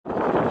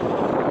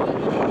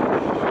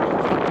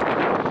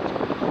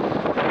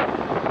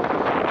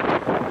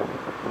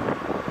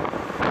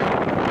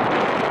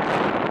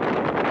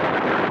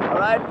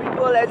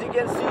as you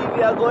can see,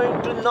 we are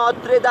going to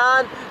Notre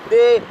Dame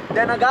de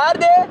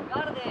Garde.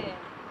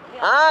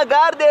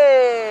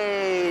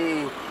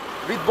 Garde.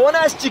 With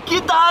Buenas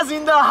Chiquitas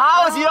in the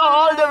house here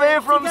all the way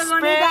from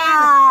Spain.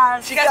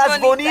 Chicas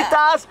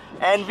Bonitas.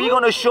 And we're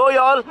going to show you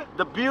all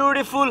the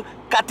beautiful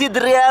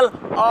Cathedral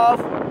of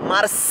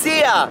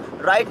Marseille.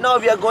 Right now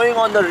we are going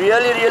on the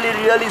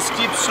really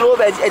steep slope.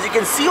 As you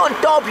can see on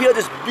top here,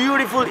 this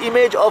beautiful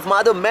image of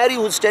Mother Mary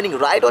who's standing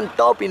right on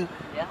top in.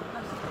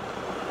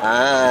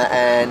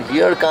 And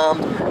here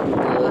comes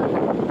the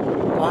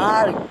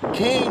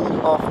parking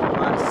of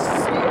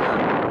Marseille.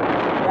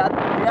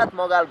 Lihat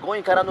mogal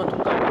going karano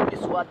tumka di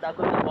suat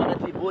dakhol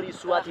honestly bori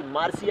suati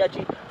Marseille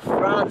ची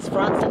France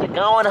चे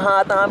गावान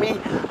आहात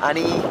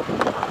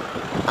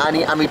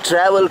आम्ही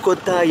travel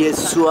करता ये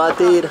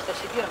सुआतेर.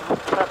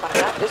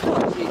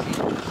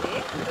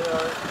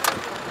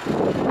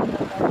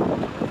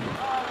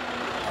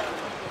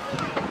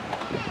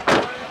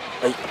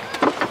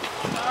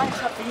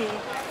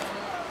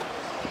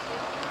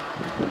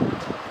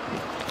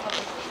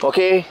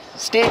 Okay,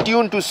 stay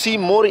tuned to see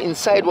more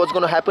inside what's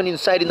going to happen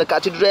inside in the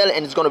cathedral,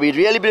 and it's going to be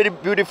really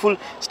beautiful.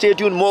 Stay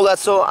tuned,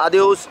 Mogaso,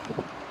 adios,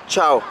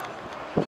 ciao.